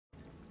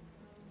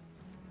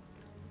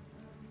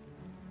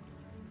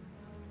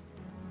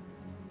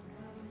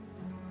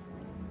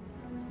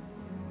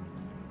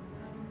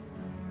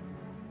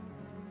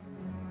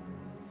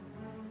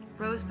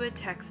Rosebud,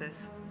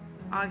 Texas,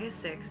 August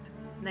 6,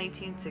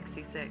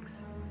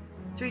 1966.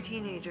 Three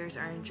teenagers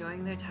are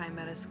enjoying their time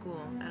at a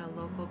school at a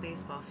local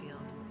baseball field.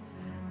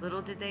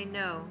 Little did they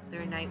know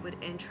their night would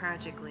end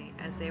tragically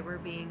as they were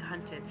being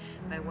hunted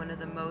by one of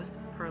the most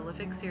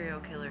prolific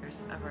serial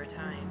killers of our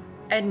time.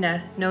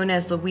 Edna, known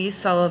as Louise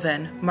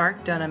Sullivan,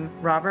 Mark Dunham,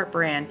 Robert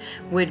Brand,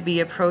 would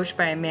be approached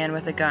by a man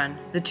with a gun.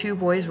 The two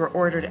boys were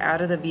ordered out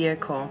of the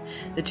vehicle.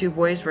 The two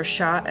boys were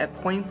shot at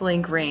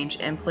point-blank range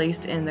and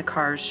placed in the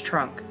car's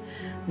trunk.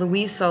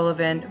 Louise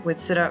Sullivan would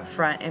sit up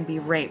front and be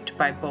raped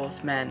by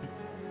both men.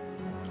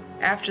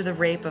 After the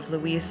rape of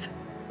Louise,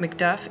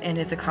 McDuff and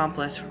his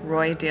accomplice,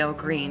 Roy Dale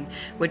Green,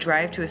 would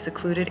drive to a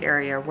secluded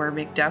area where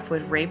McDuff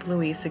would rape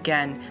Louise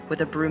again with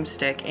a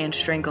broomstick and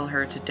strangle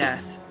her to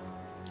death.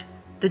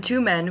 The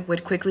two men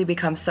would quickly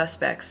become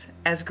suspects,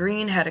 as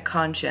Green had a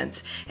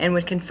conscience and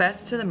would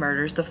confess to the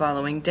murders the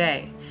following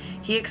day.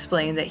 He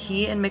explained that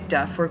he and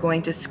McDuff were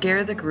going to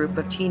scare the group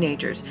of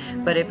teenagers,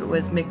 but if it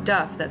was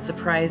McDuff that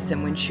surprised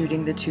him when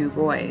shooting the two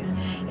boys,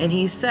 and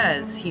he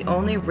says he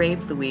only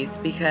raped Louise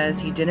because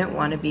he didn't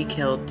want to be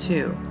killed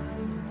too.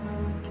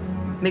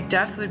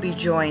 McDuff would be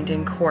joined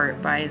in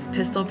court by his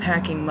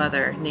pistol-packing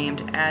mother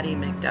named Addie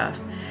McDuff.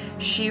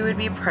 She would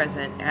be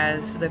present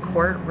as the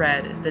court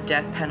read the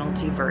death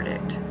penalty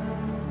verdict.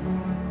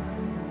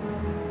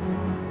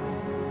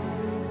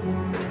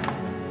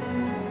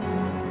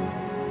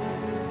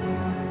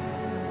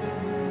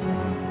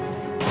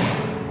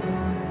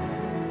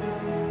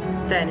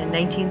 Then, in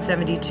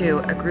 1972,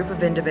 a group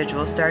of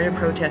individuals started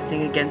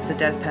protesting against the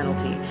death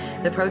penalty.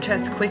 The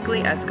protests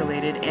quickly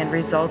escalated and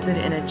resulted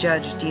in a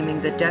judge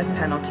deeming the death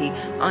penalty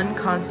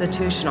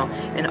unconstitutional,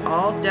 and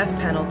all death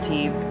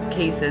penalty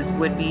cases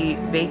would be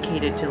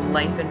vacated to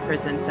life in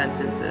prison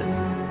sentences.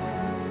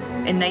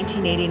 In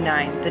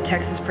 1989, the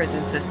Texas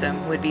prison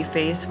system would be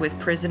faced with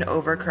prison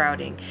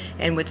overcrowding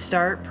and would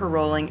start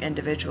paroling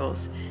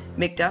individuals.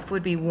 McDuff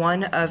would be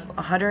one of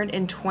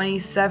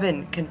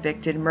 127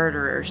 convicted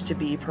murderers to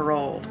be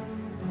paroled.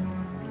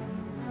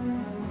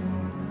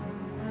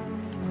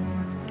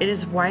 It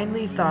is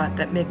widely thought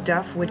that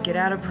McDuff would get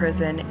out of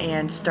prison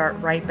and start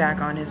right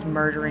back on his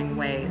murdering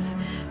ways,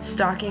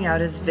 stalking out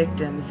his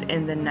victims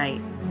in the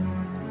night.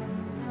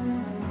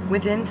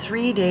 Within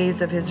 3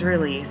 days of his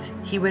release,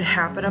 he would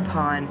happen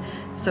upon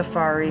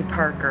Safari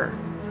Parker.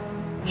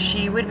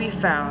 She would be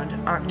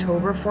found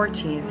October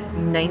 14,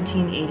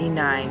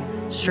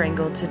 1989,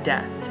 strangled to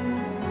death.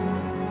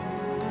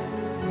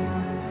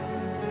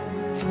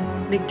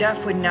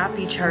 McDuff would not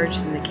be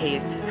charged in the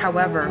case,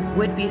 however,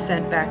 would be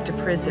sent back to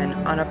prison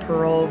on a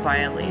parole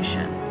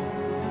violation.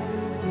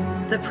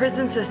 The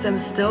prison system,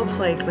 still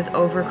plagued with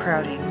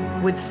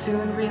overcrowding, would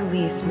soon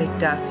release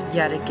McDuff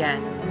yet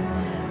again.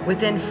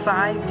 Within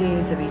 5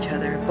 days of each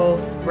other,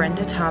 both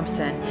Brenda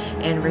Thompson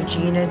and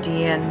Regina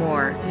Deanne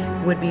Moore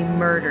would be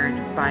murdered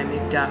by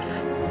McDuff.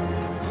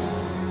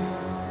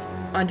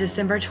 On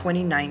December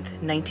 29,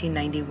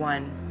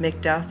 1991,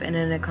 McDuff and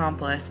an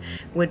accomplice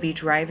would be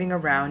driving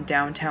around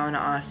downtown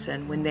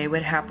Austin when they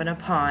would happen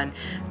upon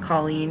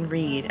Colleen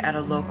Reed at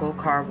a local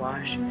car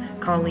wash.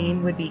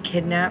 Colleen would be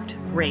kidnapped,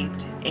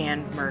 raped,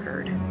 and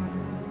murdered.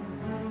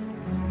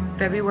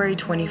 February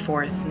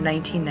 24,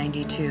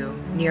 1992,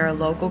 near a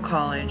local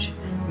college,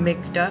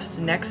 McDuff's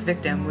next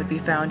victim would be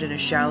found in a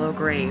shallow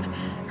grave.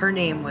 Her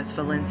name was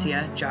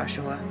Valencia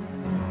Joshua.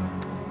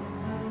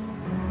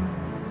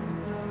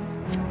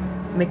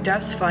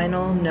 McDuff's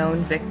final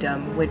known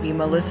victim would be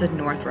Melissa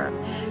Northrup.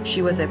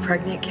 She was a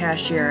pregnant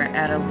cashier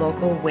at a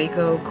local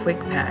Waco Quick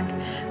Pack,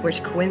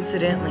 which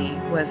coincidentally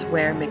was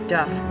where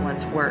McDuff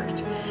once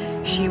worked.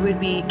 She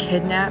would be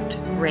kidnapped,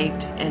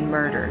 raped, and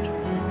murdered.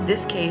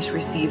 This case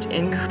received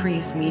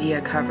increased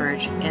media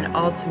coverage, and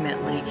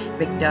ultimately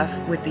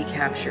McDuff would be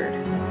captured.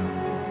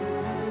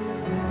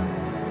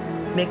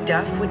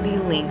 McDuff would be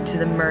linked to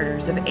the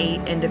murders of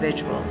 8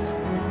 individuals,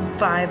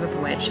 5 of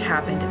which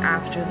happened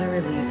after the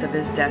release of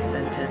his death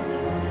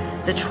sentence.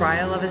 The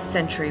trial of a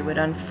century would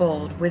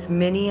unfold, with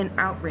many an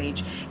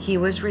outrage he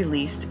was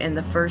released in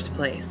the first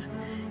place.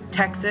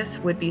 Texas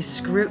would be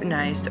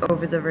scrutinized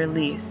over the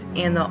release,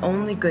 and the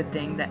only good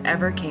thing that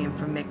ever came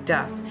from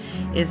McDuff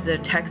is the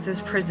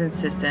Texas prison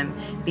system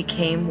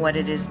became what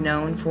it is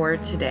known for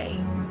today.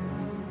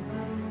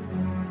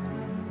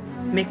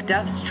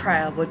 McDuff's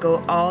trial would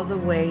go all the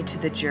way to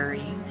the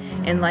jury,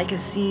 and like a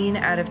scene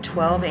out of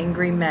 12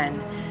 Angry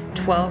Men,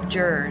 12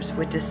 jurors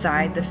would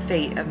decide the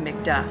fate of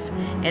McDuff,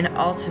 and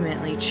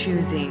ultimately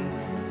choosing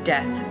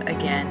death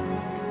again.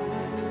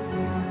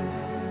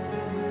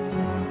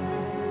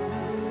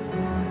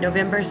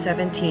 November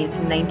 17,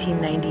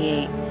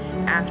 1998,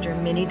 after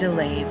many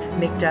delays,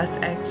 McDuff's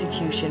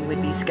execution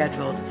would be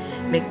scheduled.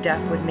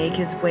 McDuff would make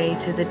his way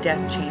to the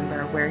death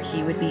chamber where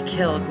he would be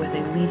killed with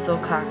a lethal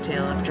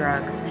cocktail of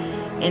drugs,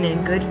 and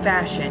in good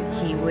fashion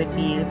he would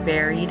be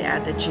buried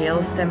at the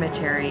jail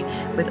cemetery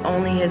with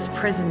only his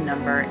prison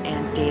number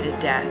and date of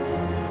death.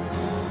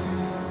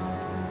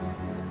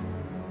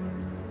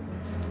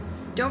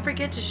 Don't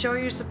forget to show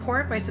your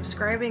support by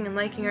subscribing and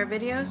liking our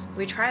videos.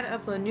 We try to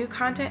upload new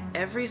content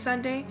every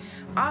Sunday.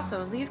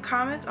 Also, leave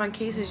comments on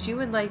cases you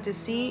would like to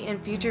see in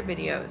future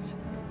videos.